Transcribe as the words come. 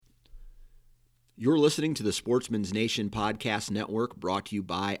You're listening to the Sportsman's Nation Podcast Network, brought to you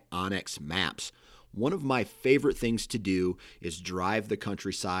by onX Maps. One of my favorite things to do is drive the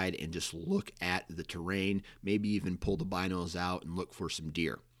countryside and just look at the terrain, maybe even pull the binos out and look for some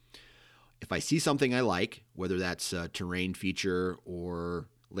deer. If I see something I like, whether that's a terrain feature or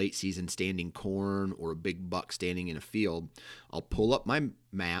late season standing corn or a big buck standing in a field, I'll pull up my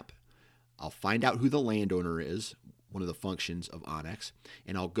map, I'll find out who the landowner is, one of the functions of onX,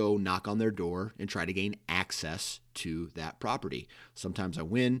 and I'll go knock on their door and try to gain access to that property. Sometimes I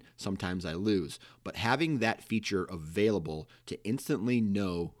win, sometimes I lose, but having that feature available to instantly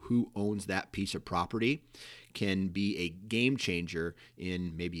know who owns that piece of property can be a game changer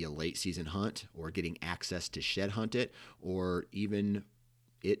in maybe a late season hunt or getting access to shed hunt it, or even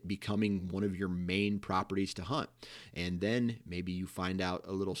it becoming one of your main properties to hunt. And then maybe you find out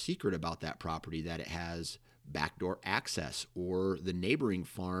a little secret about that property, that it has backdoor access, or the neighboring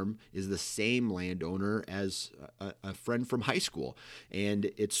farm is the same landowner as a friend from high school. And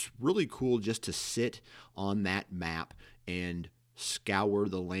it's really cool just to sit on that map and scour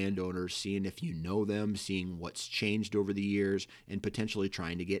the landowners, seeing if you know them, seeing what's changed over the years, and potentially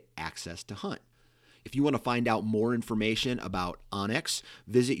trying to get access to hunt. If you want to find out more information about onX,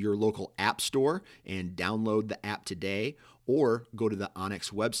 visit your local app store and download the app today, or go to the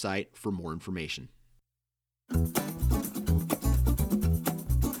onX website for more information.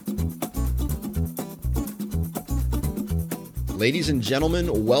 Ladies and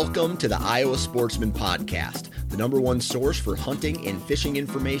gentlemen, welcome to the Iowa Sportsman Podcast, the number one source for hunting and fishing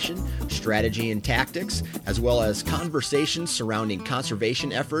information, strategy and tactics, as well as conversations surrounding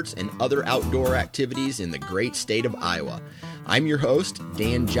conservation efforts and other outdoor activities in the great state of Iowa. I'm your host,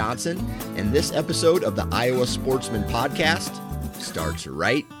 Dan Johnson, and this episode of the Iowa Sportsman Podcast starts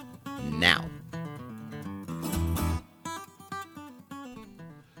right now.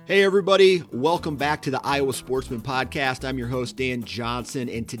 Hey everybody, welcome back to the Iowa Sportsman Podcast. I'm your host, Dan Johnson,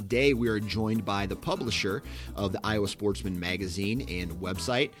 and today we are joined by the publisher of the Iowa Sportsman magazine and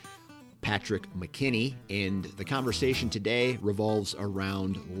website, Patrick McKinney, and the conversation today revolves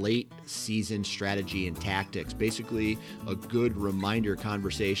around late season strategy and tactics. Basically, a good reminder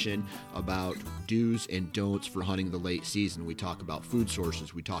conversation about do's and don'ts for hunting the late season. We talk about food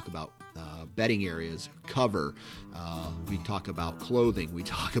sources, we talk about bedding areas, cover, we talk about clothing, we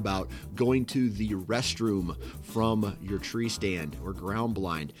talk about going to the restroom from your tree stand or ground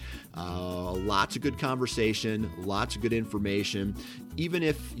blind. Lots of good conversation, lots of good information. Even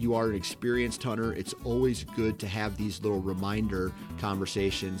if you are an experienced hunter, it's always good to have these little reminder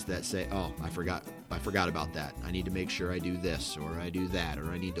conversations that say, oh, I forgot about that. I need to make sure I do this, or I do that,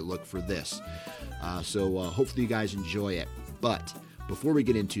 or I need to look for this. So hopefully you guys enjoy it. But before we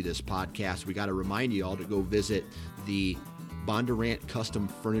get into this podcast, we got to remind you all to go visit the Bondurant Custom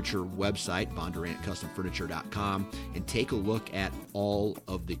Furniture website, bondurantcustomfurniture.com, and take a look at all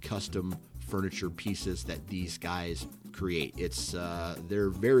of the custom furniture pieces that these guys create. They're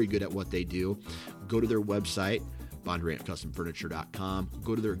very good at what they do. Go to their website, bondurantcustomfurniture.com,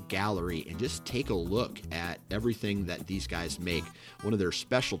 go to their gallery and just take a look at everything that these guys make. One of their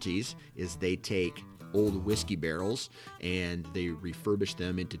specialties is they take old whiskey barrels and they refurbish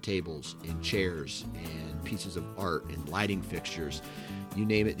them into tables and chairs and pieces of art and lighting fixtures. You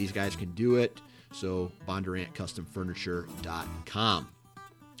name it, these guys can do it. So bondurantcustomfurniture.com.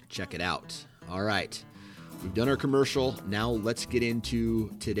 Check it out. All right. We've done our commercial. Now let's get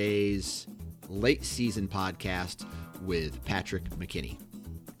into today's late season podcast with Patrick McKinney.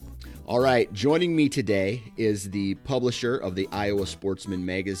 All right, joining me today is the publisher of the Iowa Sportsman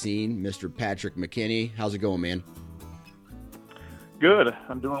magazine, Mr. Patrick McKinney. How's it going, man? Good.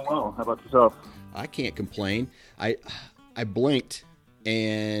 I'm doing well. How about yourself? I can't complain. I blinked,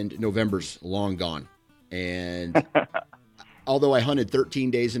 and November's long gone. And although I hunted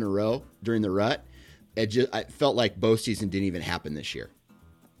 13 days in a row during the rut, I felt like bow season didn't even happen this year.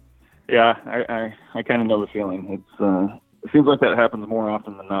 Yeah, I kind of know the feeling. It seems like that happens more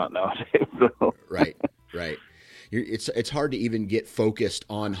often than not nowadays. So. Right. It's hard to even get focused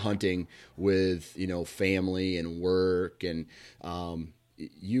on hunting with, family and work. And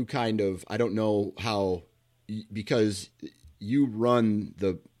you kind of, I don't know how, because you run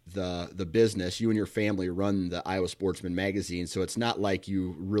the business, you and your family run the Iowa Sportsman magazine. So it's not like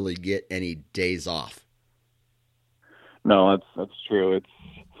you really get any days off. No, that's true.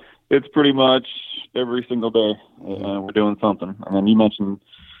 It's pretty much every single day we're doing something. And then you mentioned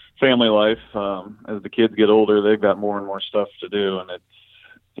family life. As the kids get older, they've got more and more stuff to do, and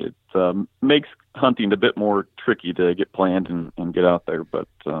it makes hunting a bit more tricky to get planned and get out there. But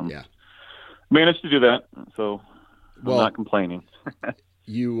managed to do that, so I'm not complaining.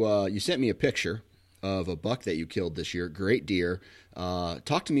 You sent me a picture of a buck that you killed this year. Great deer.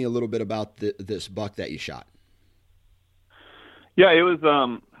 Talk to me a little bit about this buck that you shot. Yeah, it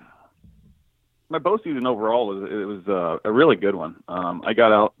was my bow season overall was a really good one. I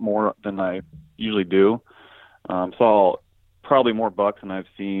got out more than I usually do. Saw probably more bucks than I've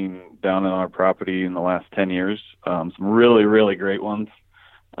seen down on our property in the last 10 years. Some really, really great ones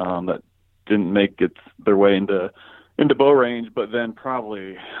that didn't make their way into bow range, but then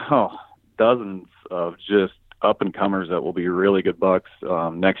probably dozens of just up and comers that will be really good bucks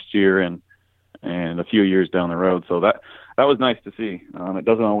next year and a few years down the road. So that was nice to see. It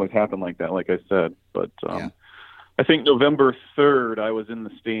doesn't always happen like that, like I said, but I think November 3rd I was in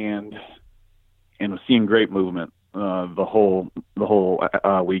the stand and was seeing great movement the whole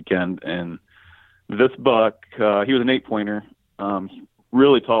weekend. And this buck, he was an 8-pointer,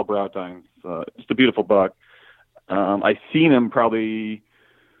 really tall brow tines, just a beautiful buck. I seen him probably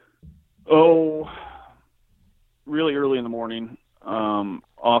really early in the morning,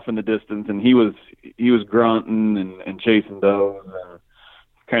 off in the distance, and he was grunting and chasing does and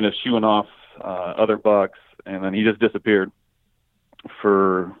kind of shooing off other bucks, and then he just disappeared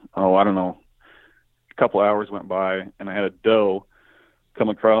for I don't know. A couple hours went by, and I had a doe come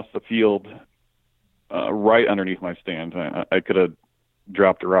across the field right underneath my stand. I could have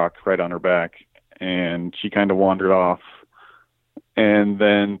dropped a rock right on her back, and she kind of wandered off. And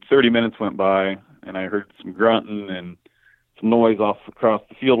then 30 minutes went by, and I heard some grunting and some noise off across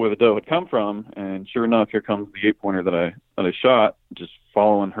the field where the doe had come from. And sure enough, here comes the 8-pointer that I shot, just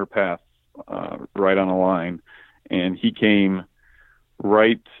following her path right on a line. And he came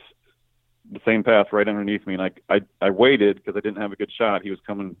right the same path right underneath me, and I waited because I didn't have a good shot. He was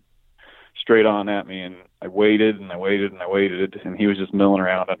coming straight on at me, and I waited and I waited and I waited, and he was just milling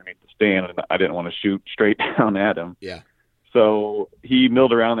around underneath the stand, and I didn't want to shoot straight down at him. Yeah. So he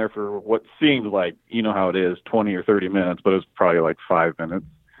milled around there for what seemed like, you know how it is, 20 or 30 minutes, but it was probably like 5 minutes.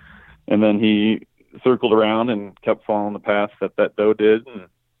 And then he circled around and kept following the path that doe did, and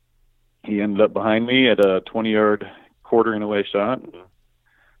he ended up behind me at a 20-yard quartering away shot. And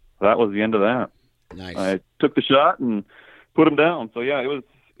that was the end of that. Nice. I took the shot and put him down. So yeah, it was,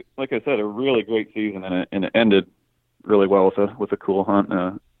 like I said, a really great season, and it ended really well with a cool hunt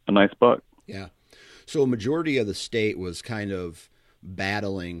and a nice buck. Yeah. So a majority of the state was kind of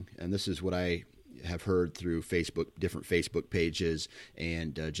battling, and this is what I have heard through different Facebook pages,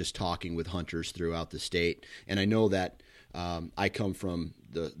 and just talking with hunters throughout the state. And I know that I come from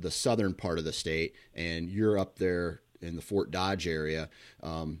the southern part of the state, and you're up there in the Fort Dodge area.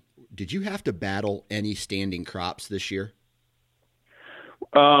 Did you have to battle any standing crops this year?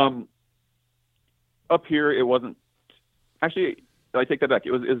 Up here, it wasn't. Actually, I take that back.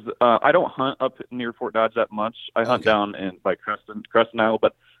 It was. I don't hunt up near Fort Dodge that much. I hunt down by Creston, Iowa.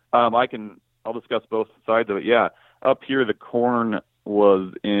 But I'll discuss both sides of it. Yeah, up here the corn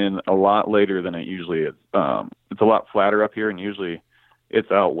was in a lot later than it usually is. It's a lot flatter up here, and usually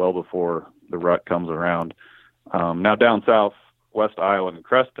it's out well before the rut comes around. Now down south, West Iowa and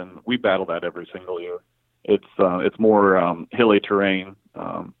Creston, we battle that every single year. It's more hilly terrain,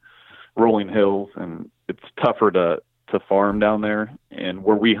 rolling hills, and it's tougher to farm down there. And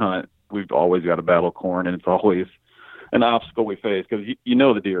where we hunt, we've always got to battle corn, and it's always an obstacle we face because you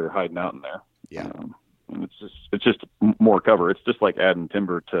know the deer are hiding out in there. Yeah. And it's just more cover. It's just like adding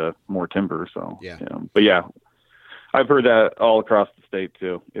timber to more timber. So yeah. But yeah, I've heard that all across the state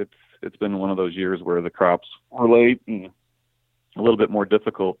too. It's been one of those years where the crops were late and a little bit more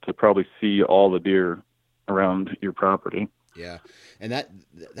difficult to probably see all the deer around your property. Yeah. And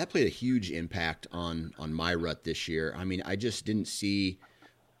that played a huge impact on my rut this year. I mean, I just didn't see,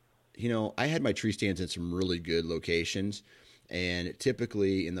 I had my tree stands in some really good locations, and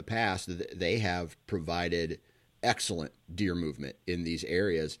typically in the past they have provided excellent deer movement in these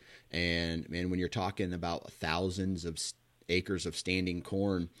areas. And man, when you're talking about thousands of acres of standing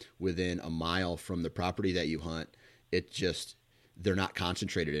corn within a mile from the property that you hunt, they're not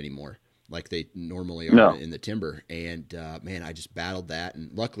concentrated anymore like they normally are in the timber. And man, I just battled that,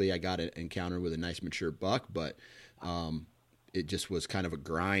 and luckily I got an encounter with a nice mature buck, but it just was kind of a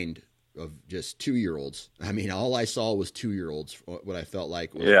grind of just 2-year-olds. I mean, all I saw was 2-year-olds. What I felt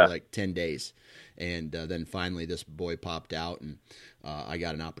like was for like 10 days, and then finally this boy popped out, and I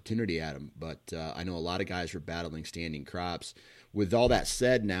got an opportunity at him. But I know a lot of guys were battling standing crops. With all that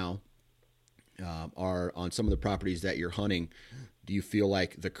said, now are on some of the properties that you're hunting, do you feel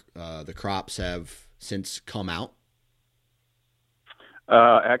like the crops have since come out?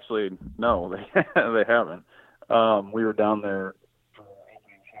 Actually, no, they haven't. We were down there,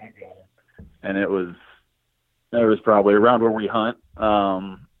 and it was There is probably around where we hunt,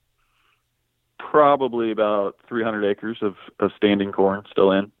 probably about 300 acres of standing corn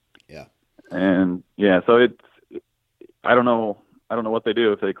still in. Yeah. And yeah, so I don't know what they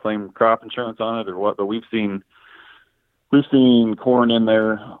do, if they claim crop insurance on it or what, but we've seen corn in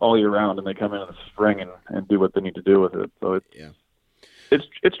there all year round, and they come in the spring and do what they need to do with it. So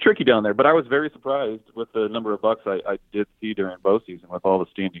it's tricky down there, but I was very surprised with the number of bucks I did see during bow season with all the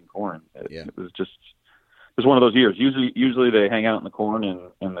standing corn. It was one of those years. Usually they hang out in the corn,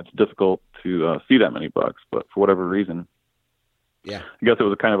 and it's difficult to see that many bucks, but for whatever reason, I guess it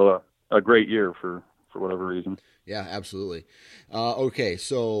was a kind of a great year for whatever reason. Yeah, absolutely. Okay,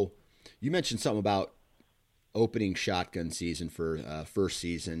 so you mentioned something about opening shotgun season for first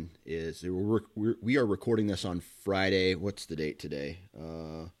season. We are recording this on Friday. What's the date today?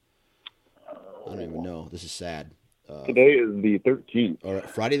 I don't even know. This is sad. Today is the 13th. All right,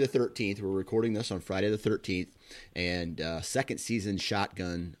 Friday the 13th. We're recording this on Friday the 13th, and second season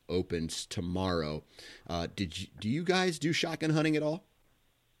shotgun opens tomorrow. Do you guys do shotgun hunting at all?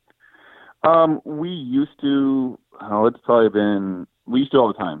 We used to. We used to all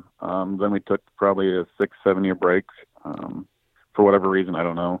the time. Then we took probably a 6-7 year break for whatever reason, I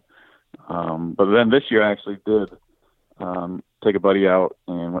don't know. But then this year I actually did take a buddy out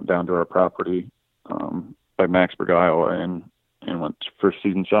and went down to our property by Maxburg, Iowa, and went first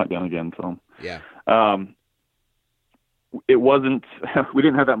season shotgun again. So it wasn't. We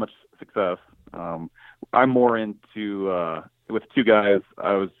didn't have that much success. I'm more into with two guys.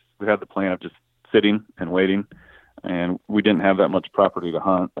 We had the plan of just sitting and waiting, and we didn't have that much property to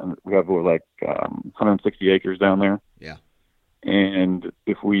hunt, and we have 160 acres down there. Yeah. And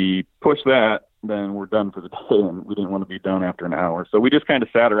if we push that, then we're done for the day, and we didn't want to be done after an hour. So we just kind of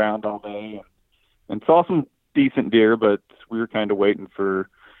sat around all day and saw some decent deer, but we were kind of waiting for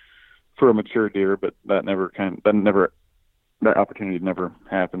a mature deer, but that opportunity never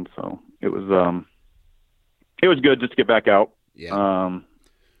happened. So it was good just to get back out. Yeah.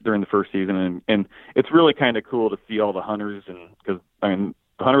 During the first season, and it's really kind of cool to see all the hunters, and because the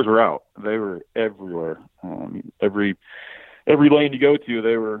hunters were out, they were everywhere. Every lane you go to,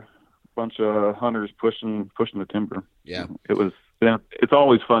 they were a bunch of hunters pushing the timber. Yeah, it was. It's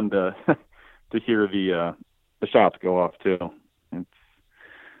always fun to hear the shots go off too.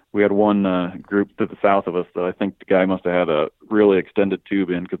 We had one group to the south of us that I think the guy must have had a really extended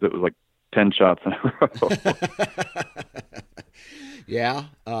tube in, because it was like 10 shots in a row. Yeah.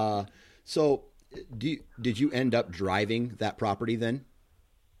 So did you end up driving that property then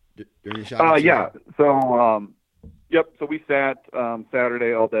during the shotgun? Yeah. So, So we sat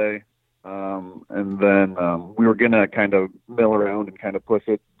Saturday all day, and then we were gonna kind of mill around and kind of push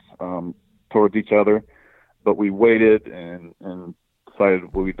it towards each other, but we waited and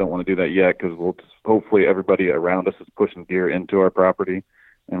decided we don't want to do that yet, because hopefully everybody around us is pushing deer into our property,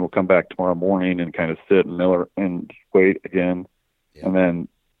 and we'll come back tomorrow morning and kind of sit and mill and wait again. Yeah. And then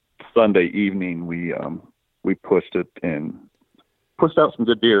Sunday evening, we pushed it and pushed out some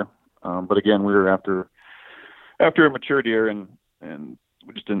good deer. But again, we were after a mature deer, and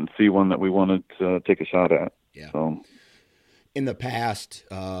we just didn't see one that we wanted to take a shot at. Yeah. So, in the past,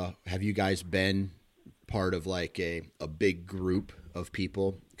 have you guys been part of like a big group of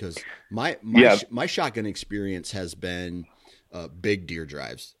people? Because my shotgun experience has been big deer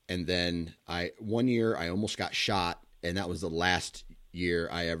drives, and then one year I almost got shot. And that was the last year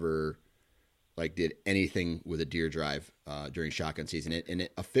I ever did anything with a deer drive during shotgun season.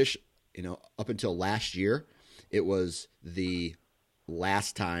 Up until last year, it was the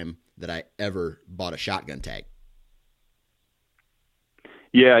last time that I ever bought a shotgun tag.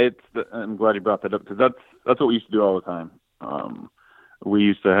 Yeah, I'm glad you brought that up, because that's what we used to do all the time. We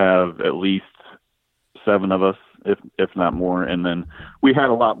used to have at least 7 of us, if not more, and then we had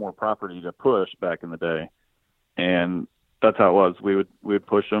a lot more property to push back in the day. And that's how it was. We would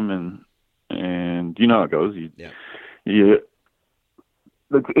push them, and you know how it goes. It's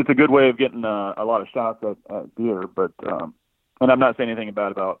a good way of getting a lot of shots at deer. But and I'm not saying anything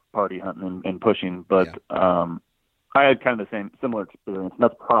bad about party hunting and pushing, but I had kind of the similar experience. And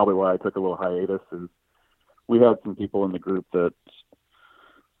that's probably why I took a little hiatus. Is we had some people in the group that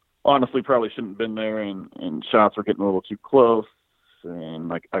honestly probably shouldn't have been there, and shots were getting a little too close.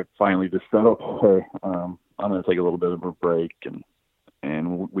 And I finally just said, okay, I'm going to take a little bit of a break,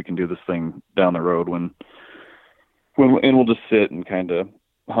 and we can do this thing down the road when we'll just sit and kind of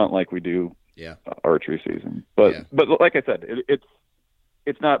hunt like we do archery season. But like I said,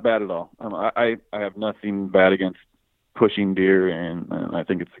 it's not bad at all. I have nothing bad against pushing deer, and I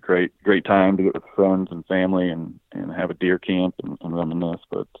think it's a great time to get with friends and family and have a deer camp and reminisce.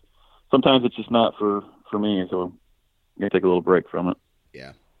 But sometimes it's just not for for me, so I'm gonna take a little break from it.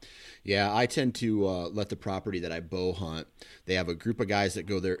 Yeah. Yeah, I tend to let the property that I bow hunt, they have a group of guys that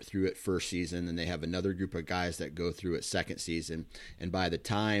go there through it first season, and they have another group of guys that go through it second season. And by the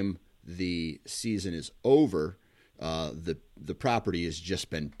time the season is over, the property has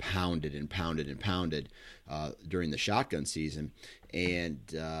just been pounded and pounded and pounded during the shotgun season, and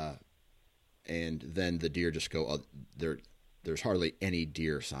then the deer just go. There's hardly any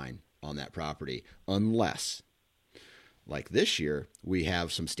deer sign on that property unless, like this year, we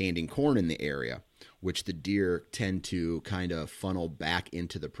have some standing corn in the area, which the deer tend to kind of funnel back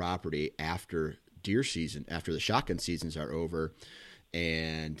into the property after deer season, after the shotgun seasons are over.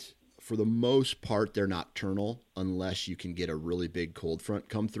 And for the most part, they're nocturnal unless you can get a really big cold front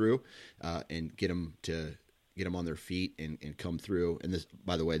come through and get them on their feet and come through. And this,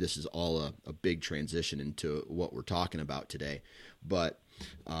 by the way, this is all a big transition into what we're talking about today. But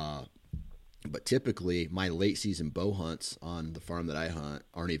typically, my late season bow hunts on the farm that I hunt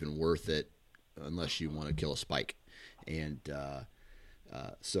aren't even worth it unless you want to kill a spike. And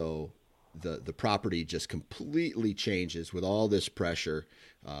so the property just completely changes with all this pressure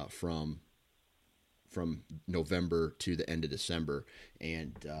from November to the end of December.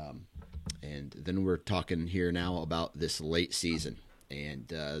 And then we're talking here now about this late season. And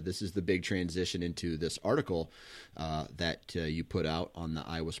this is the big transition into this article that you put out on the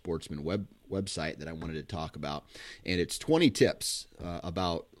Iowa Sportsman website that I wanted to talk about. And it's 20 tips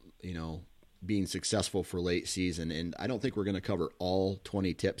about, being successful for late season. And I don't think we're going to cover all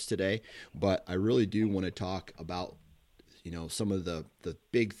 20 tips today, but I really do want to talk about, some of the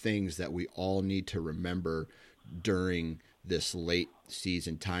big things that we all need to remember during this late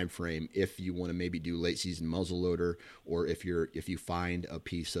season time frame if you want to maybe do late season muzzleloader, or if you find a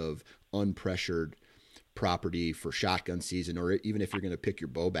piece of unpressured property for shotgun season, or even if you're going to pick your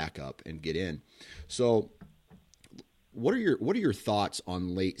bow back up and get in. So what are your thoughts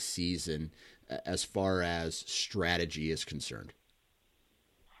on late season as far as strategy is concerned?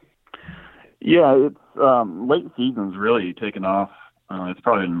 Yeah, it's late season's really taken off. It's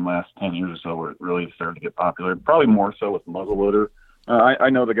probably in the last 10 years or so where it really started to get popular. Probably more so with muzzleloader. I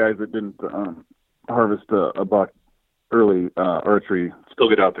know the guys that didn't harvest a buck early archery still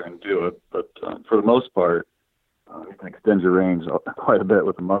get out there and do it, but for the most part, you can extend your range quite a bit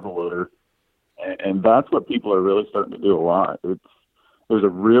with a muzzleloader, and that's what people are really starting to do a lot. There's a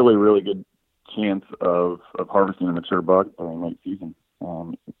really, really good chance of harvesting a mature buck during late season.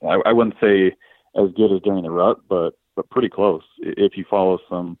 I wouldn't say as good as during the rut, but pretty close if you follow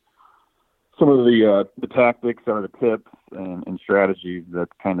some of the tactics or the tips and strategies that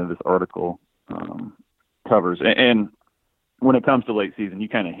kind of this article covers. And when it comes to late season, you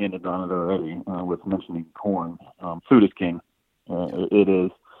kind of hinted on it already with mentioning corn. Food is king. It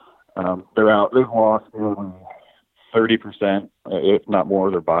is. They've lost nearly 30%, if not more,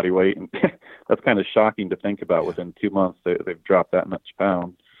 of their body weight. And that's kind of shocking to think about. Within 2 months, they've dropped that many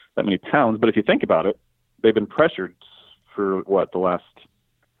pounds. But if you think about it, they've been pressured for the last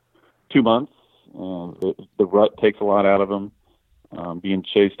 2 months. The rut takes a lot out of them. Being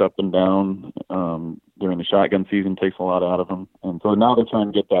chased up and down during the shotgun season takes a lot out of them. And so now they're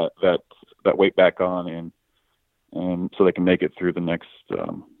trying to get that weight back on, and so they can make it through the next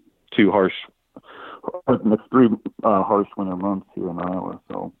three harsh winter months here in Iowa.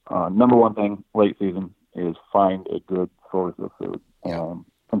 So number one thing late season is find a good source of food. And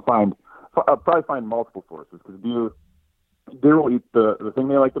probably find multiple sources, because deer will eat the thing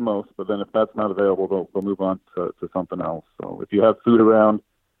they like the most, but then if that's not available, they'll move on to something else. So if you have food around,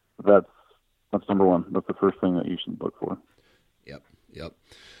 that's number one. That's the first thing that you should look for. Yep.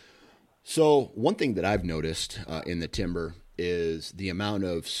 So one thing that I've noticed in the timber is the amount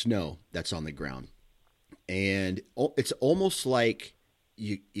of snow that's on the ground. And it's almost like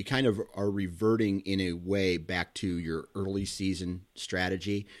you kind of are reverting in a way back to your early season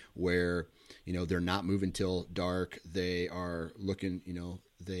strategy where, they're not moving till dark. They are looking,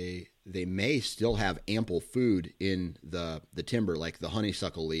 they may still have ample food in the timber, like the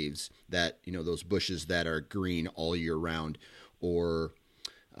honeysuckle leaves that, those bushes that are green all year round, or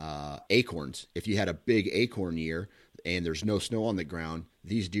acorns. If you had a big acorn year and there's no snow on the ground,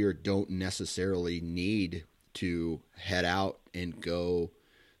 these deer don't necessarily need to head out and go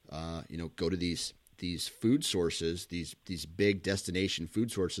to these food sources, these big destination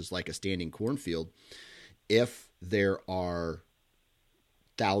food sources like a standing cornfield, if there are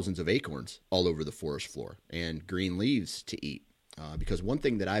thousands of acorns all over the forest floor and green leaves to eat. Because one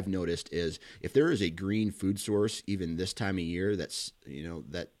thing that I've noticed is if there is a green food source, even this time of year, that's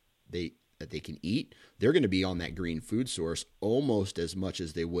that they can eat, they're going to be on that green food source almost as much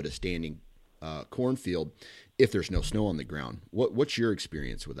as they would a standing cornfield if there's no snow on the ground. What's your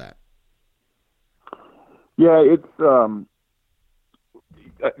experience with that? Yeah, it's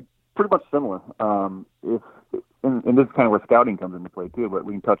pretty much similar. If and this is kind of where scouting comes into play too, but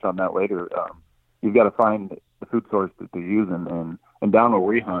we can touch on that later. You've got to find the food source that they're using, and down where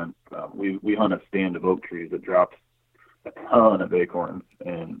we hunt, we hunt a stand of oak trees that drops a ton of acorns,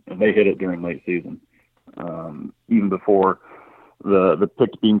 and they hit it during late season, even before the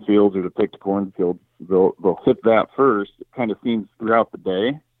picked bean fields or the picked corn fields. They'll hit that first. It kind of seems throughout the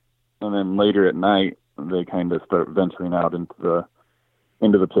day, and then later at night they kind of start venturing out into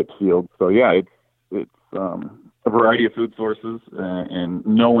the picked field. So yeah, it's a variety of food sources, and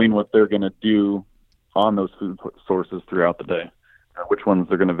knowing what they're going to do on those food sources throughout the day, which ones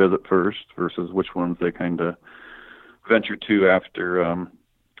they're going to visit first versus which ones they kind of venture to after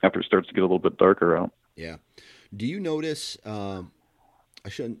it starts to get a little bit darker out. Yeah. Do you notice? I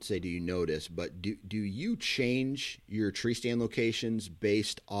shouldn't say do you notice, but do you change your tree stand locations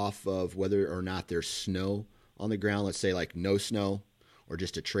based off of whether or not there's snow on the ground? Let's say like no snow, or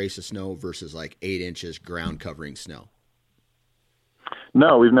just a trace of snow versus like 8 inches ground covering snow?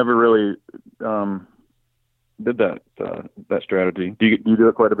 No, we've never really did that strategy. Do you do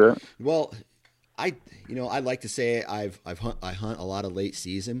it quite a bit? Well, I like to say I hunt a lot of late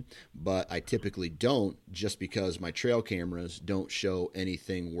season, but I typically don't, just because my trail cameras don't show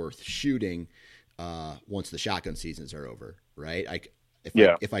anything worth shooting once the shotgun seasons are over, right?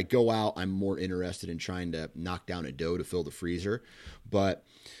 If I go out, I'm more interested in trying to knock down a doe to fill the freezer. But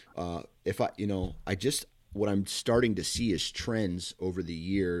what I'm starting to see is trends over the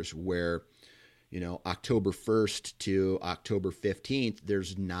years where, October 1st to October 15th,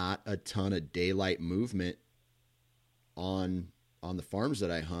 there's not a ton of daylight movement on the farms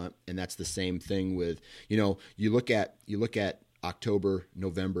that I hunt. And that's the same thing with, you look at October,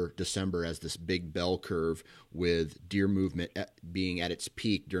 November, December as this big bell curve with deer movement being at its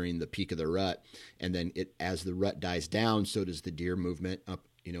peak during the peak of the rut. And then as the rut dies down, so does the deer movement up,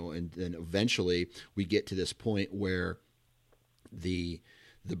 and then eventually we get to this point where the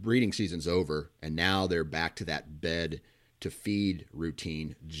breeding season's over, and now they're back to that bed to feed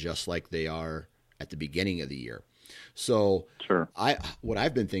routine, just like they are at the beginning of the year. So sure. What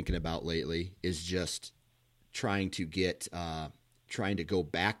I've been thinking about lately is just trying to go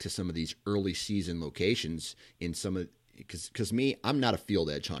back to some of these early season locations in some of, because me, I'm not a field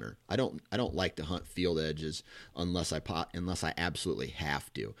edge hunter. I don't like to hunt field edges unless I absolutely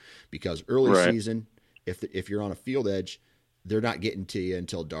have to, because early season, if you're on a field edge, they're not getting to you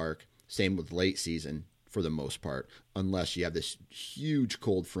until dark. Same with late season for the most part, unless you have this huge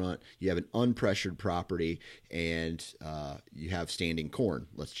cold front, you have an unpressured property, and you have standing corn.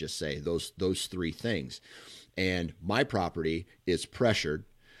 Let's just say those three things. And my property is pressured.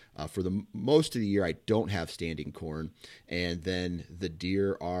 For the most of the year, I don't have standing corn. And then the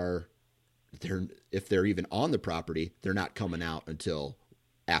deer if they're even on the property, they're not coming out until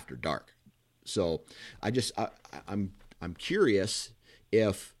after dark. So I'm curious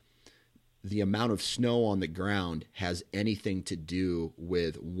if the amount of snow on the ground has anything to do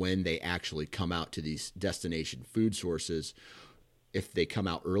with when they actually come out to these destination food sources, if they come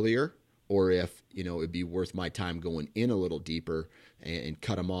out earlier, or if, it'd be worth my time going in a little deeper and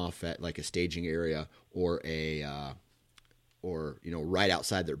cut them off at like a staging area or right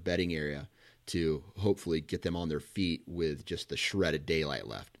outside their bedding area to hopefully get them on their feet with just the shredded daylight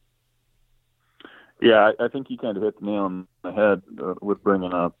left. Yeah, I think you kind of hit the nail on the head with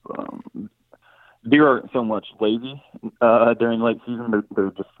bringing up deer aren't so much lazy during late season. They're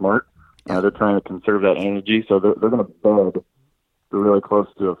just smart. They're trying to conserve that energy, so they're going to bed really close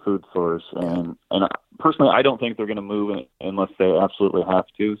to a food source. And personally, I don't think they're going to move unless they absolutely have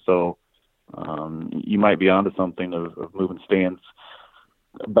to. So you might be onto something of moving stands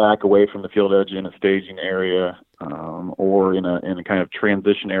back away from the field edge in a staging area, or in a kind of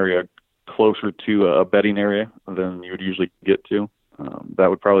transition area closer to a bedding area than you would usually get to. That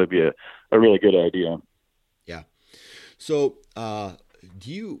would probably be a really good idea. Yeah. So,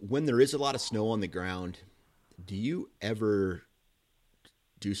 when there is a lot of snow on the ground, do you ever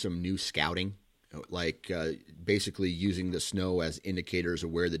do some new scouting? Like, basically using the snow as indicators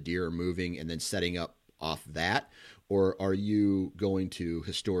of where the deer are moving and then setting up off that? Or are you going to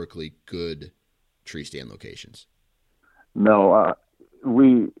historically good tree stand locations? No,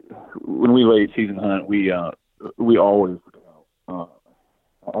 when we late season hunt, we always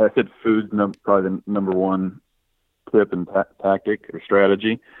I said food's probably the number one tip and tactic or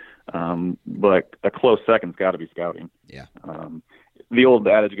strategy, but a close second's got to be scouting. Yeah. The old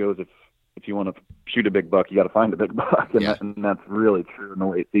adage goes, if you want to shoot a big buck, you got to find a big buck, and that's really true in the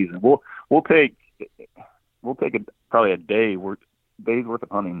late season. We'll we'll take probably a day's worth of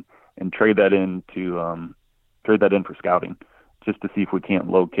hunting and trade that in for scouting, just to see if we can't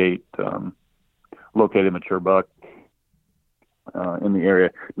locate a mature buck in the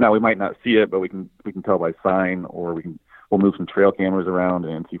area. Now we might not see it, but we can tell by sign, or we'll move some trail cameras around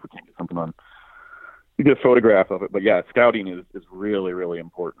and see if we can get something on. We get a photograph of it. But yeah, scouting is really, really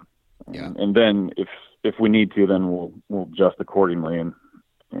important. Yeah. And then if we need to, then we'll adjust accordingly and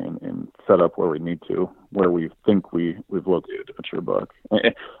set up where we need to, where we think we've located a mature buck.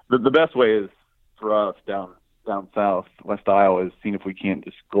 The best way is for us down south, West Iowa, is seeing if we can't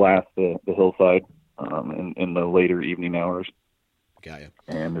just glass the hillside in the later evening hours. Got you.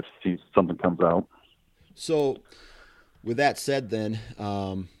 And if something comes out. So, with that said, then,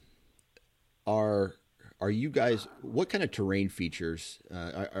 are you guys? What kind of terrain features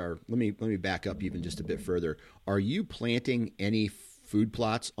are? Let me back up even just a bit further. Are you planting any food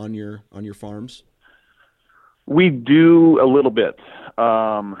plots on your farms? We do a little bit.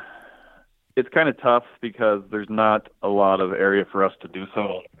 It's kind of tough because there's not a lot of area for us to do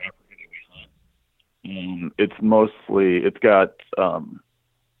so. It's got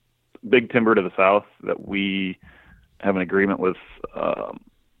big timber to the south that we have an agreement with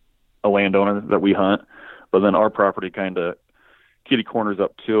a landowner that we hunt, but then our property kind of kitty corners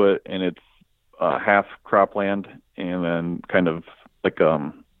up to it, and it's half cropland and then kind of like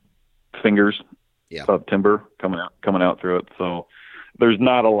fingers of timber coming out through it. So there's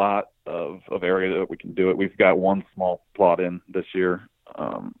not a lot of area that we can do it. We've got one small plot in this year.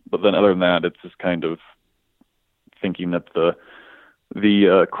 But then other than that, it's just kind of thinking that the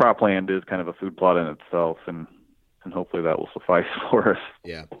cropland is kind of a food plot in itself, and hopefully that will suffice for us.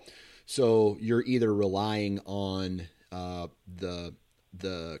 Yeah. So you're either relying on the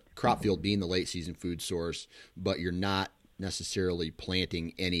crop field being the late season food source, but you're not necessarily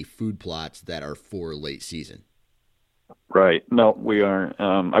planting any food plots that are for late season. Right. No, we aren't.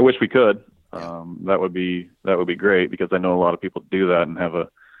 I wish we could. That would be great, because I know a lot of people do that and have a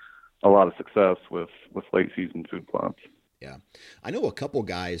lot of success with late season food plots. Yeah. I know a couple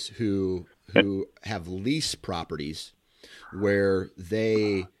guys who have lease properties where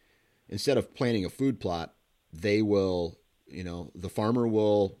they, instead of planting a food plot, they will, the farmer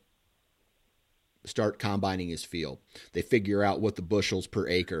will start combining his field. They figure out what the bushels per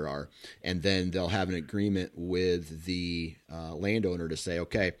acre are, and then they'll have an agreement with the landowner to say,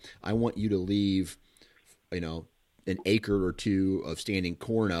 okay, I want you to leave, an acre or two of standing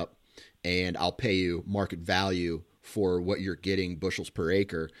corn up, and I'll pay you market value for what you're getting bushels per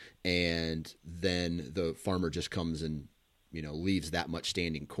acre. And then the farmer just comes and, leaves that much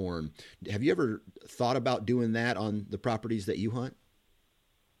standing corn. Have you ever thought about doing that on the properties that you hunt?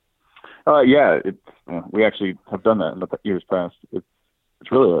 Yeah, we actually have done that in the years past. It's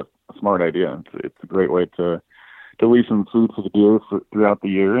really a smart idea. It's a great way to leave some food for the deer throughout the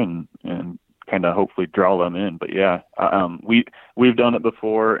year and kind of hopefully draw them in. But yeah, we've done it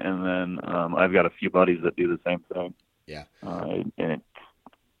before, and then I've got a few buddies that do the same thing. Yeah, and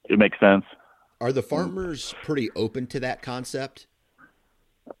it makes sense. Are the farmers pretty open to that concept?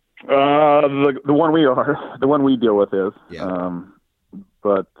 The one we deal with is. Yeah.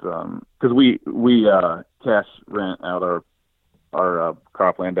 But because we cash rent out our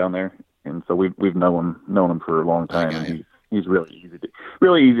cropland down there, and so we've known him for a long time, and he's really easy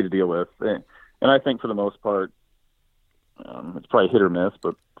to deal with, and I think for the most part, it's probably hit or miss,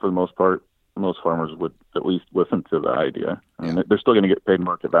 but for the most part, most farmers would at least listen to the idea. I mean, they're still going to get paid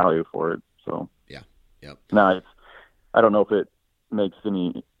market value for it. So now I don't know if it makes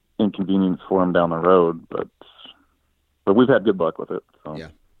any inconvenience for them down the road, but we've had good luck with it. So. Yeah.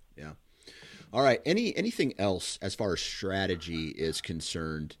 All right. Anything else as far as strategy is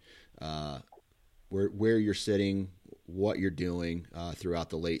concerned, where you're sitting, what you're doing throughout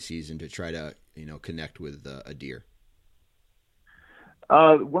the late season to try to connect with a deer?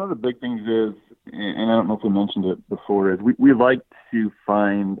 One of the big things is, and I don't know if we mentioned it before, is we like to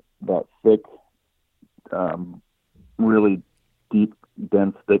find that thick, really deep,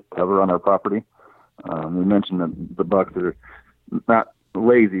 dense, thick cover on our property. We mentioned that the bucks are not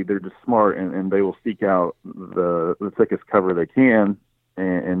lazy; they're just smart, and they will seek out the thickest cover they can,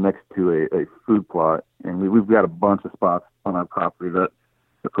 and next to a food plot. And we've got a bunch of spots on our property that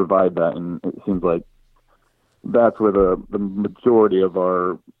provide that, and it seems like that's where the majority of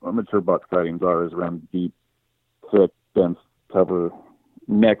our mature buck sightings are, is around deep, thick, dense cover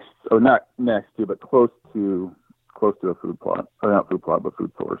next, or not next to, but close to a food plot, or not food plot, but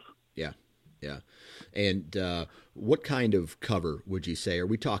food source. Yeah. And what kind of cover would you say? Are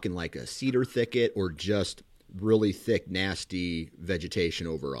we talking like a cedar thicket or just really thick, nasty vegetation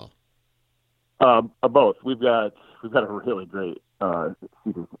overall? Both. We've got a really great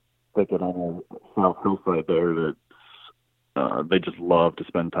cedar thicket on the south hillside there that they just love to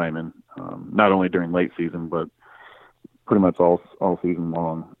spend time in. Not only during late season, but pretty much all season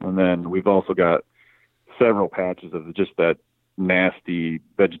long. And then we've also got several patches of just that nasty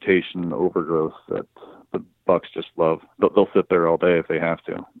vegetation overgrowth that the bucks just love. They'll sit there all day if they have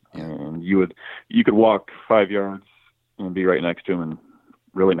to. And you could walk 5 yards and be right next to them and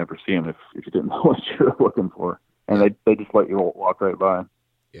really never see them if you didn't know what you were looking for. And they just let you walk right by.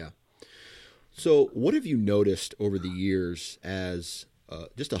 Yeah. So what have you noticed over the years as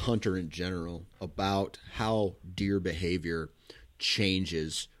just a hunter in general about how deer behavior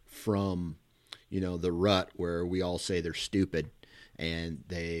changes from, the rut where we all say they're stupid and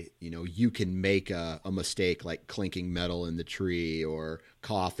you can make a mistake like clinking metal in the tree or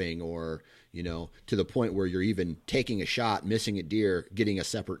coughing or, to the point where you're even taking a shot, missing a deer, getting a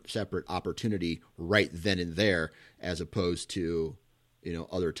separate opportunity right then and there, as opposed to,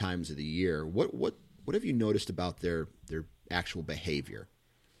 other times of the year. What have you noticed about their actual behavior?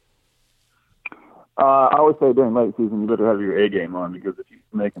 I always say during late season, you better have your A game on, because if you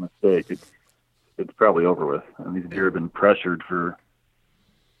make a mistake, it's probably over with. And these deer have been pressured for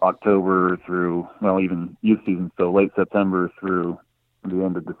October through, even youth season, so late September through the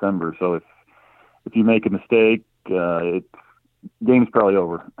end of December. So if you make a mistake, game's probably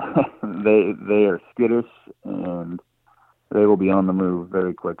over. They are skittish, and they will be on the move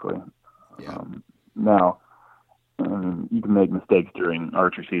very quickly. Yeah. Now, you can make mistakes during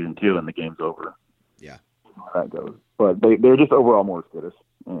archery season too, and the game's over. Yeah, that goes. But they're just overall more skittish,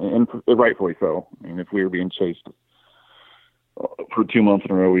 and rightfully so. I mean, if we were being chased for 2 months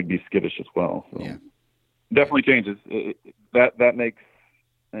in a row, we'd be skittish as well. So yeah, definitely changes. That makes.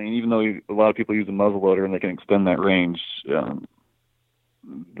 I mean, even though a lot of people use a muzzleloader and they can extend that range,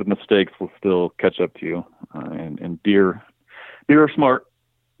 the mistakes will still catch up to you. And deer are smart,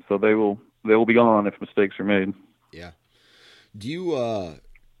 so they will be on if mistakes are made. Yeah. Do you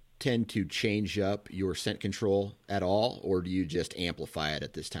tend to change up your scent control at all, or do you just amplify it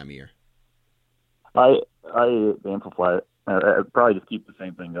at this time of year? I amplify it. I probably just keep the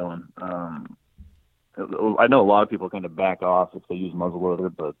same thing going. I know a lot of people kind of back off if they use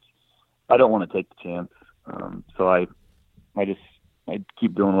muzzleloader, but I don't want to take the chance. So I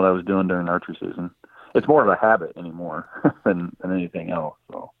keep doing what I was doing during archery season. It's more of a habit anymore than anything else.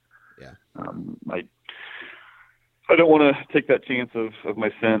 So yeah, I don't want to take that chance of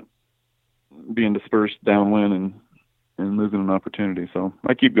my scent being dispersed downwind and losing an opportunity. So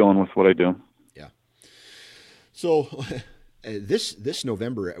I keep going with what I do. Yeah. So this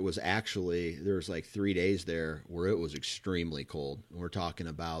November, it was actually, there was like 3 days there where it was extremely cold. We're talking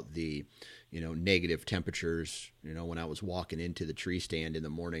about the, negative temperatures, when I was walking into the tree stand in the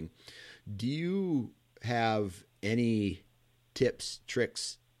morning. Do you have any tips,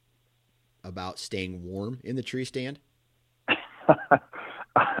 tricks about staying warm in the tree stand?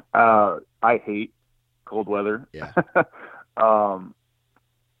 I hate cold weather. Yeah.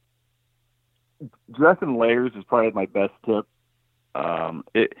 Dress in layers is probably my best tip.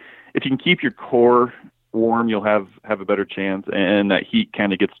 If you can keep your core warm, you'll have a better chance, and that heat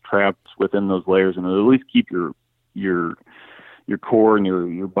kind of gets trapped within those layers, and it'll at least keep your core and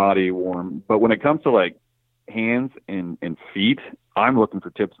your body warm. But when it comes to like hands and feet, I'm looking for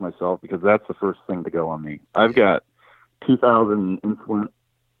tips myself, because that's the first thing to go on me. I've got 2000 insolent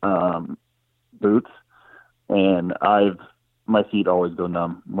boots, and my feet always go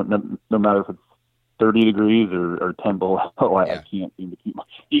numb. No matter if it's 30 degrees or 10 below, I can't seem to keep my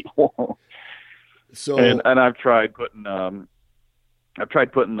feet warm. So, and I've tried putting those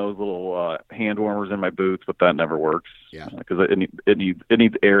little hand warmers in my boots, but that never works. Yeah, because it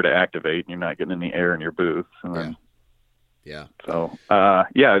needs air to activate, and you're not getting any air in your boots. Yeah. So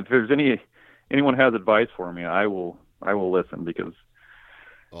if there's anyone has advice for me, I will listen, because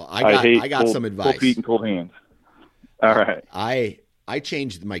I got some advice. Cold feet and cold hands. All right. I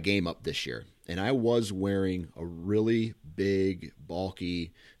changed my game up this year, and I was wearing a really big,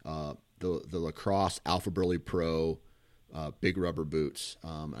 bulky, the Lacrosse Alpha Burley Pro big rubber boots.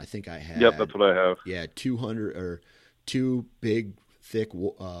 I think I had. Yep, that's what I have. Yeah, 200 or 2 big, thick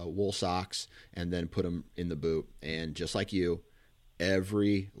wool socks, and then put them in the boot. And just like you,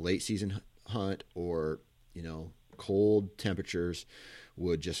 every late season hunt or cold temperatures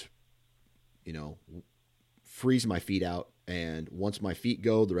would just freeze my feet out. And once my feet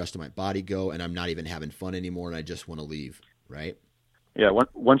go, the rest of my body go, and I'm not even having fun anymore, and I just want to leave, right? Yeah,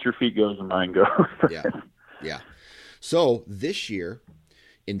 once your feet goes, the mind goes. Yeah. So this year,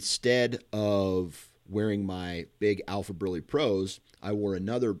 instead of wearing my big Alpha Burley Pros, I wore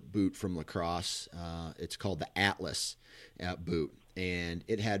another boot from Lacrosse. It's called the Atlas boot, and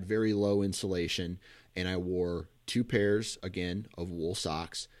it had very low insulation, and I wore 2 pairs, again, of wool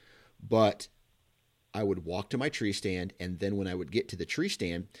socks, but I would walk to my tree stand, and then when I would get to the tree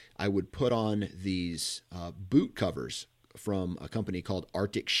stand, I would put on these boot covers from a company called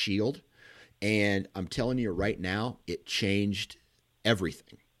Arctic Shield, and I'm telling you right now, it changed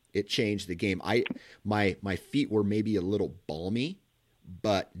everything. It changed the game. My feet were maybe a little balmy,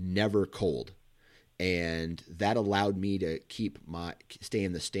 but never cold. And that allowed me to stay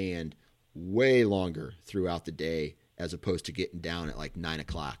in the stand way longer throughout the day as opposed to getting down at like 9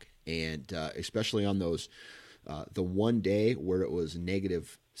 o'clock. And especially on those, the one day where it was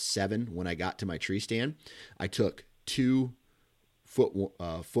 -7 when I got to my tree stand, I took 2 foot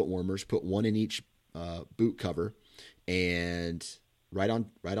warmers, put 1 in each boot cover, and right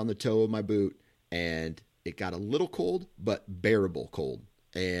on the toe of my boot, and it got a little cold, but bearable cold.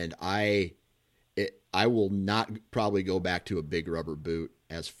 And I will not probably go back to a big rubber boot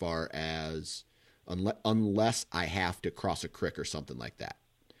as far as unless I have to cross a creek or something like that.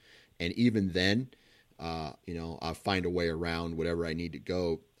 And even then, I'll find a way around whatever I need to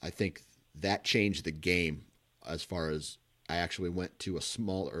go. I think that changed the game as far as I actually went to a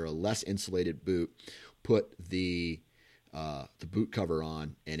smaller or a less insulated boot, put the boot cover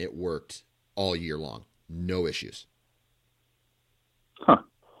on, and it worked all year long. No issues. Huh.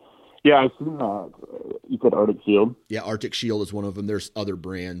 Yeah, I've seen you said Arctic Shield. Yeah, Arctic Shield is one of them. There's other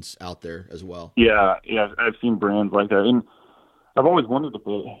brands out there as well. Yeah, I've seen brands like that, and I've always wondered if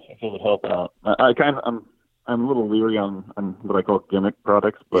it would help out. I'm a little leery on what I call gimmick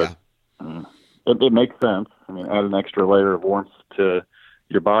products, but yeah. It makes sense. I mean, add an extra layer of warmth to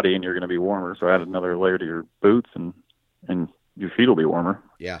your body, and you're going to be warmer. So add another layer to your boots, and your feet will be warmer.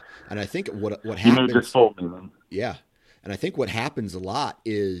 Yeah, and I think what happens. You may just fold me then. Yeah, and I think what happens a lot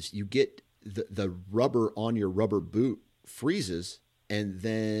is you get the rubber on your rubber boot freezes, and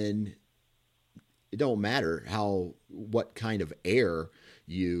then it don't matter what kind of air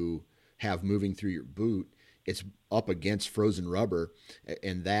you have moving through your boot. It's up against frozen rubber,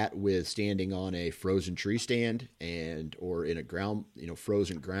 and that with standing on a frozen tree stand or in a ground,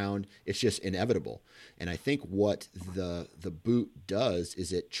 frozen ground, it's just inevitable. And I think what the boot does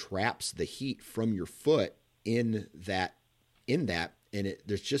is it traps the heat from your foot in that, and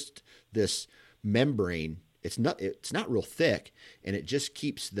there's just this membrane. It's not real thick, and it just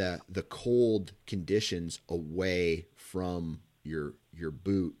keeps the cold conditions away from your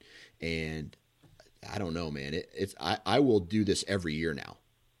boot. And I don't know, man. I will do this every year now.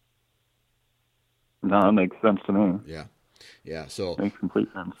 No, that makes sense to me. Yeah. So makes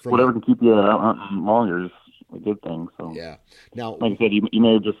complete sense. Whatever can keep you out hunting longer is a good thing. So yeah. Now, like I said, you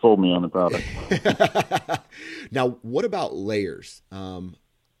may have just sold me on the product. Now, what about layers?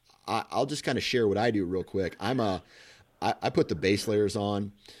 I'll just kind of share what I do real quick. I put the base layers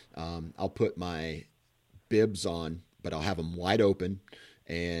on. I'll put my bibs on, but I'll have them wide open,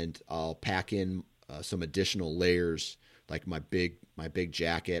 and I'll pack in some additional layers, like my big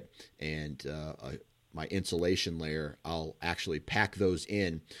jacket and my insulation layer. I'll actually pack those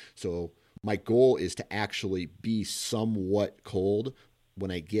in. So my goal is to actually be somewhat cold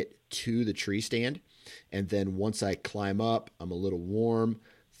when I get to the tree stand. And then once I climb up, I'm a little warm,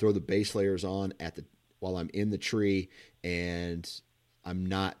 throw the base layers on while I'm in the tree, and I'm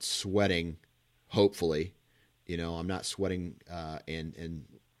not sweating, hopefully. I'm not sweating and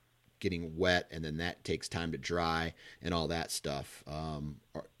getting wet, and then that takes time to dry and all that stuff.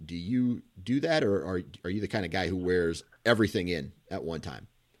 Do you do that, or are you the kind of guy who wears everything in at one time?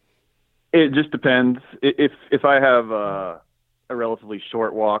 It just depends. If I have a relatively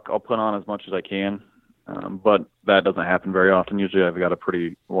short walk, I'll put on as much as I can, but that doesn't happen very often. Usually I've got a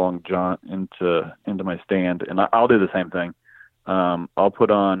pretty long jaunt into my stand, and I'll do the same thing. I'll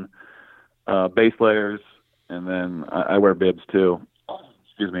put on base layers, and then I wear bibs too.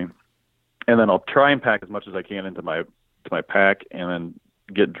 Excuse me. And then I'll try and pack as much as I can into my pack, and then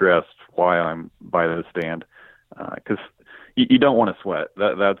get dressed while I'm by the stand, because you don't want to sweat.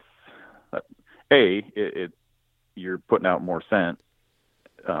 You're putting out more scent,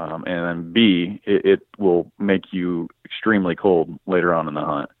 and then B, it will make you extremely cold later on in the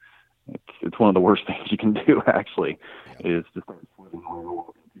hunt. It's one of the worst things you can do, actually, is to start sweating while you're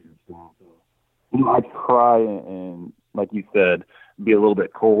walking through your stand. So, I try and, like you said, be a little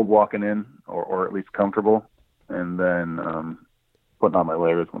bit cold walking in, or at least comfortable, and then putting on my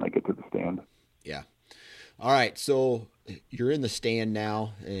layers when I get to the stand. Yeah. All right. So you're in the stand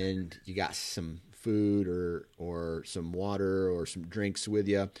now, and you got some food or some water or some drinks with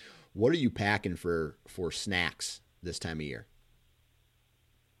you. What are you packing for snacks this time of year?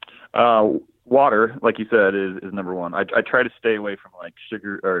 Water, like you said, is number one. I try to stay away from like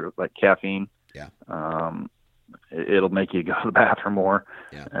sugar or like caffeine. Yeah. It'll make you go to the bathroom more,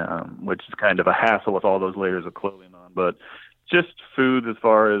 which is kind of a hassle with all those layers of clothing on. But just foods as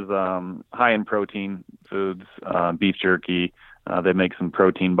far as high in protein foods, beef jerky. They make some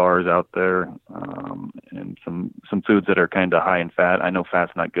protein bars out there, and some foods that are kind of high in fat. I know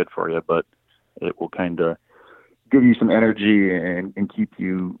fat's not good for you, but it will kind of give you some energy and keep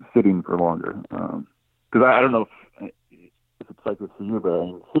you sitting for longer. Because I don't know if it's like this for you,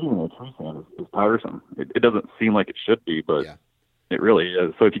 but sitting in a tree stand is tiresome. It doesn't seem like it should be, but it really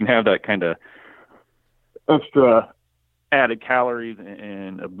is. So if you can have that kind of extra added calories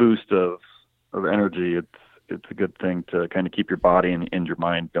and a boost of energy, it's a good thing to kind of keep your body and your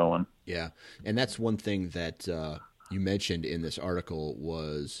mind going. Yeah, and that's one thing that you mentioned in this article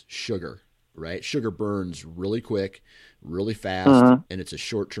was sugar. Right, sugar burns really quick, really fast, and it's a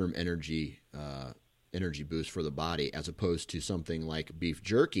short-term energy boost for the body, as opposed to something like beef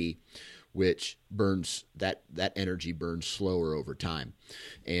jerky, which burns that energy burns slower over time.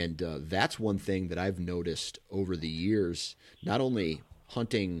 And that's one thing that I've noticed over the years, not only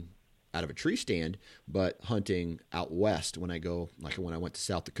hunting out of a tree stand, but hunting out west when I go, like when I went to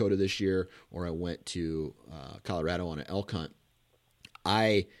South Dakota this year, or I went to Colorado on an elk hunt.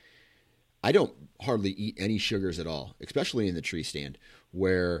 I don't hardly eat any sugars at all, especially in the tree stand,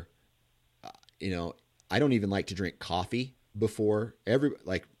 where, I don't even like to drink coffee before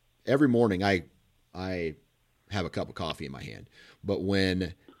every morning. I have a cup of coffee in my hand, but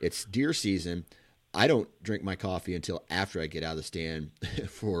when it's deer season, I don't drink my coffee until after I get out of the stand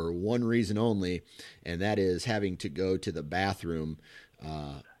for one reason only, and that is having to go to the bathroom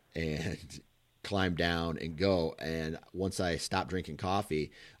and climb down and go. And once I stopped drinking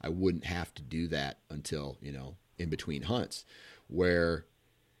coffee, I wouldn't have to do that until, in between hunts, where,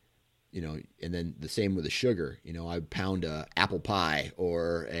 and then the same with the sugar, I'd pound a apple pie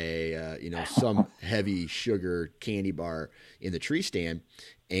or a, some heavy sugar candy bar in the tree stand.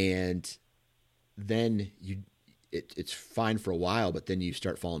 And then it's fine for a while, but then you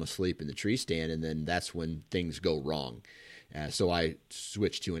start falling asleep in the tree stand, and then that's when things go wrong. So I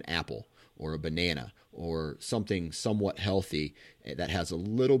switched to an apple or a banana or something somewhat healthy that has a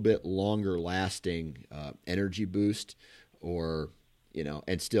little bit longer lasting energy boost, or,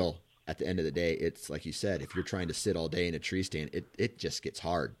 and still at the end of the day, it's like you said, if you're trying to sit all day in a tree stand, it just gets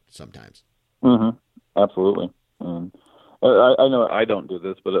hard sometimes. Mm-hmm. Absolutely. I know I don't do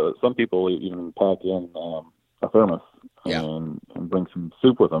this, but some people even pack in a thermos and bring some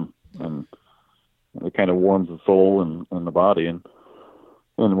soup with them, and it kind of warms the soul and the body, and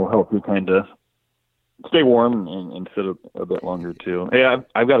will help you kind of stay warm and sit a bit longer too. Hey,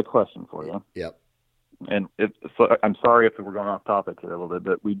 I've got a question for you. Yep. And I'm sorry if we're going off topic here a little bit,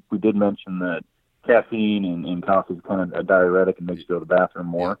 but we did mention that caffeine and coffee is kind of a diuretic and makes you go to the bathroom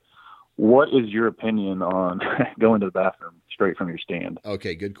more. Yeah. What is your opinion on going to the bathroom straight from your stand?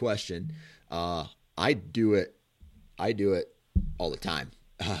 Okay, good question. I do it all the time.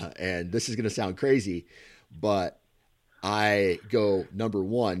 And this is going to sound crazy, but I go number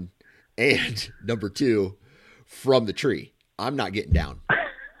 1 and number 2 from the tree. I'm not getting down.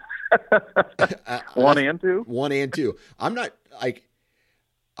 1 and 2? 1 and 2. I'm not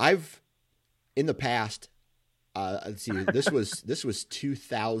I've in the past. Let's see. This was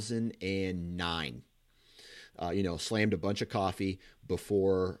 2009. Slammed a bunch of coffee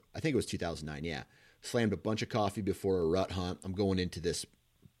before. I think it was 2009. Yeah, slammed a bunch of coffee before a rut hunt. I'm going into this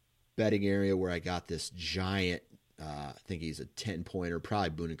bedding area where I got this giant. I think he's a 10-pointer, probably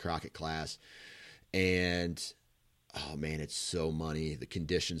Boone and Crockett class, and oh man, it's so money. The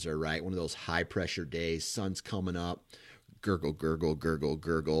conditions are right. One of those high pressure days. Sun's coming up. Gurgle, gurgle, gurgle,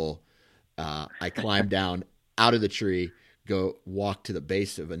 gurgle. I climb down out of the tree, go walk to the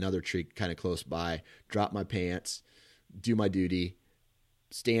base of another tree kind of close by, drop my pants, do my duty,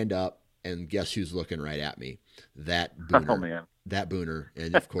 stand up, and guess who's looking right at me? That booner. Oh, man. That booner.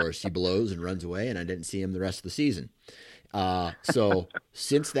 And, of course, he blows and runs away, and I didn't see him the rest of the season. So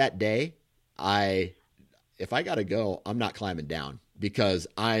since that day, if I got to go, I'm not climbing down, because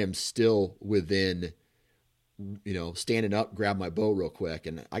I am still within – standing up, grab my bow real quick,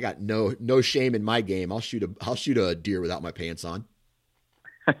 and I got no shame in my game. I'll shoot a deer without my pants on.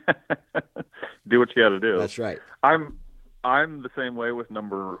 Do what you got to do. That's right. I'm the same way with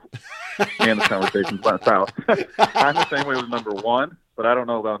number. And the conversation went south. I'm the same way with number 1, but I don't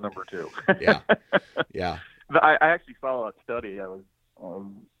know about number 2. Yeah. I actually saw a study. I was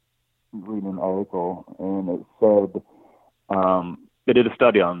reading an article, and it said they did a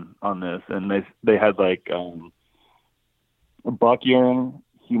study on this, and they had like buck urine,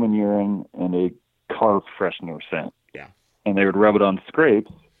 human urine, and a car freshener scent. Yeah. And they would rub it on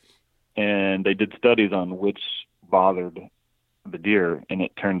scrapes, and they did studies on which bothered the deer, and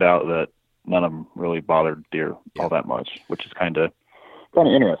it turned out that none of them really bothered deer all that much, which is kind of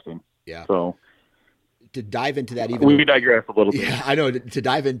interesting. Yeah. So to dive into that even, we digress a little bit. Yeah, I know. To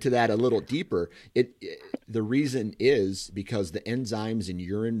dive into that a little deeper, the reason is because the enzymes in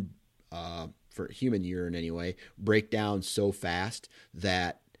urine, for human urine anyway, break down so fast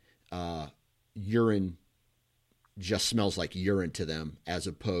that urine just smells like urine to them, as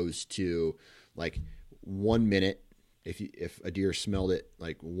opposed to like 1 minute. If a deer smelled it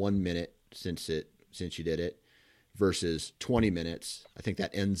like 1 minute since you did it, versus 20 minutes, I think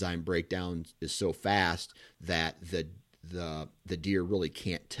that enzyme breakdown is so fast that the deer really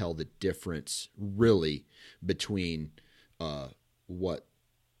can't tell the difference really between what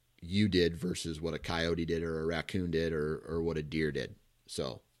you did versus what a coyote did or a raccoon did or what a deer did.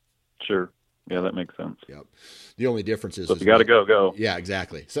 So sure. Yeah, that makes sense. Yep. The only difference is, so if you got to go. Yeah,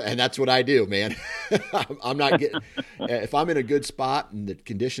 exactly. So, and that's what I do, man. I'm not getting, if I'm in a good spot and the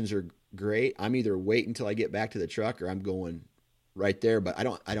conditions are great, I'm either wait until I get back to the truck or I'm going right there. But I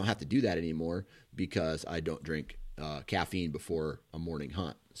don't have to do that anymore because I don't drink caffeine before a morning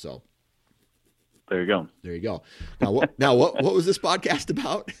hunt. So there you go. There you go. Now what was this podcast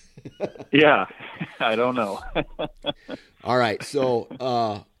about? Yeah, I don't know. All right.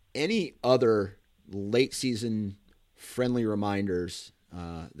 So, any other late season friendly reminders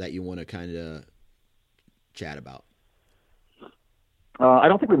that you want to kind of chat about? I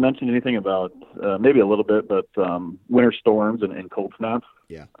don't think we mentioned anything about, maybe a little bit, but winter storms and cold snaps.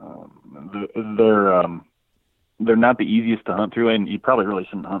 Yeah. They're not the easiest to hunt through, and you probably really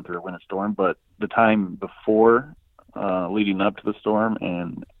shouldn't hunt through a winter storm, but the time before, leading up to the storm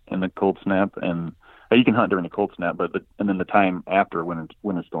and the cold snap, and you can hunt during the cold snap, and then the time after a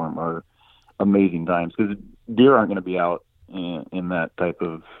winter storm are amazing times, because deer aren't going to be out in that type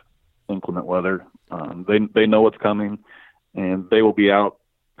of inclement weather. They know what's coming, and they will be out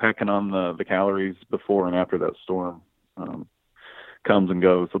pecking on the calories before and after that storm comes and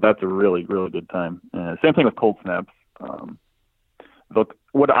goes. So that's a really, really good time. Same thing with cold snaps. Look,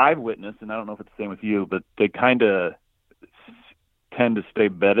 what I've witnessed, and I don't know if it's the same with you, but they kind of tend to stay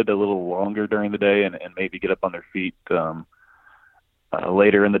bedded a little longer during the day and maybe get up on their feet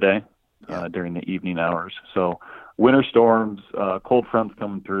later in the day during the evening hours. So winter storms, cold fronts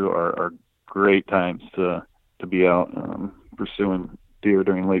coming through are great times to be out pursuing deer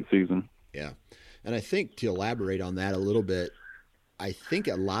during late season. Yeah. And I think to elaborate on that a little bit, I think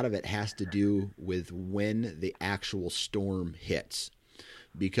a lot of it has to do with when the actual storm hits.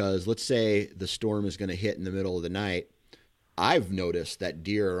 Because let's say the storm is going to hit in the middle of the night. I've noticed that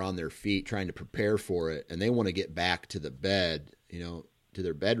deer are on their feet trying to prepare for it, and they want to get back to the bed, to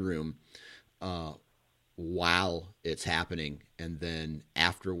their bedroom while it's happening. And then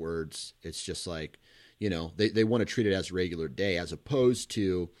afterwards, it's just like, they want to treat it as a regular day, as opposed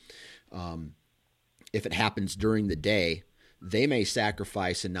to if it happens during the day, they may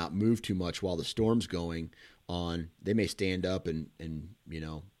sacrifice and not move too much while the storm's going on. They may stand up and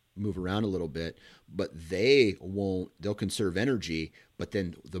move around a little bit, but they'll conserve energy. But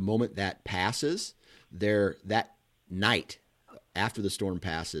then the moment that passes, that night after the storm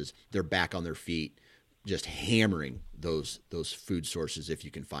passes, they're back on their feet, just hammering those food sources if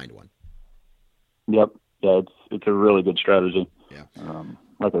you can find one. Yep. Yeah, it's a really good strategy. Yeah.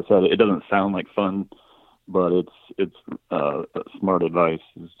 Like I said, it doesn't sound like fun, but it's smart advice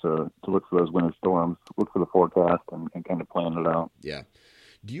is to look for those winter storms, look for the forecast, and kind of plan it out. Yeah.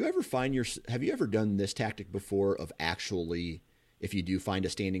 Do you ever have you ever done this tactic before of actually, if you do find a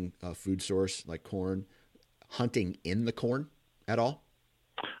standing food source like corn, hunting in the corn at all?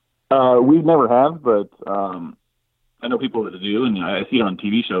 We never have, but I know people that do, and I see it on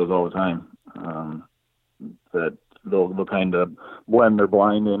TV shows all the time, that they'll kind of blend their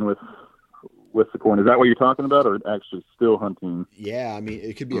blind in with the corn. Is that what you're talking about, or actually still hunting? Yeah, I mean,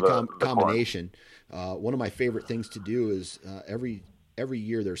 it could be a combination. One of my favorite things to do is every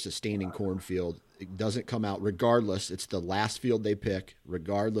year there's a standing cornfield. It doesn't come out regardless. It's the last field they pick,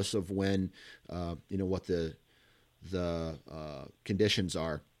 regardless of when, what the conditions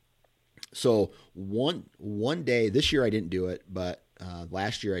are. So one day, this year I didn't do it, but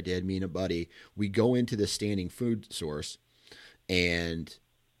last year I did. Me and a buddy, we go into this standing food source and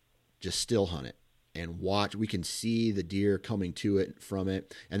just still hunt it and watch. We can see the deer coming to it from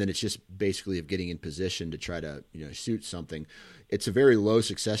it, and then it's just basically of getting in position to try to shoot something. It's a very low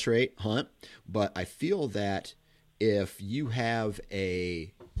success rate hunt, but I feel that if you have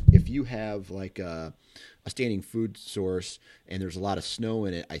like a standing food source and there's a lot of snow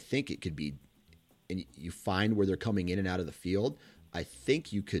in it, I think it could be, and you find where they're coming in and out of the field, I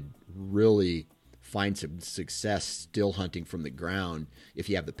think you could really find some success still hunting from the ground if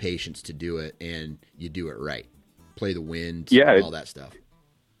you have the patience to do it and you do it right. Play the wind, all that stuff.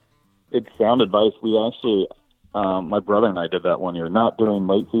 It's sound advice. We actually, my brother and I did that one year, not during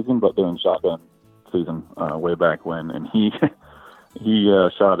late season, but during shotgun season way back when. And he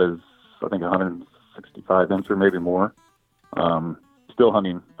shot his, I think, 165 incher, maybe more, still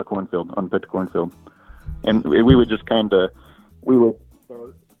hunting a cornfield, unpicked cornfield. And we would just we would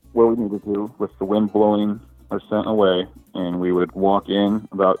start where we needed to with the wind blowing our scent away, and we would walk in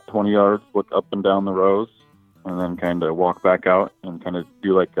about 20 yards, look up and down the rows, and then kind of walk back out and kind of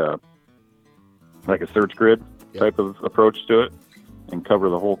do like a search grid type of approach to it, and cover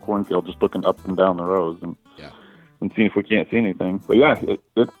the whole cornfield just looking up and down the rows and seeing if we can't see anything. But yeah,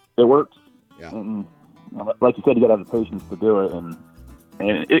 it works. Yeah. And like you said, you got to have the patience to do it, and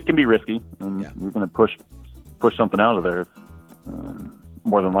it can be risky, and you're going to push something out of there.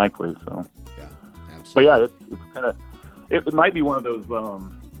 More than likely, so. Yeah, absolutely. But yeah, it's kind of, it might be one of those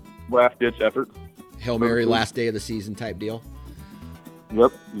last ditch efforts. Hail Mary, last day of the season type deal.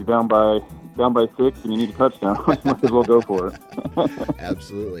 Yep, you're down by 6 and you need a touchdown. Might as well go for it.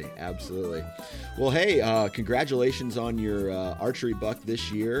 Absolutely. Well, hey, congratulations on your archery buck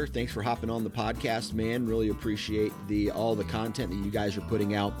this year. Thanks for hopping on the podcast, man. Really appreciate all the content that you guys are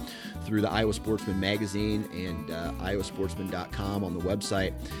putting out through the Iowa Sportsman magazine and iowasportsman.com on the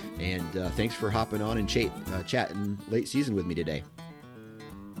website. And thanks for hopping on and chatting late season with me today.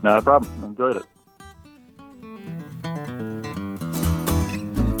 Not a problem. Enjoyed it.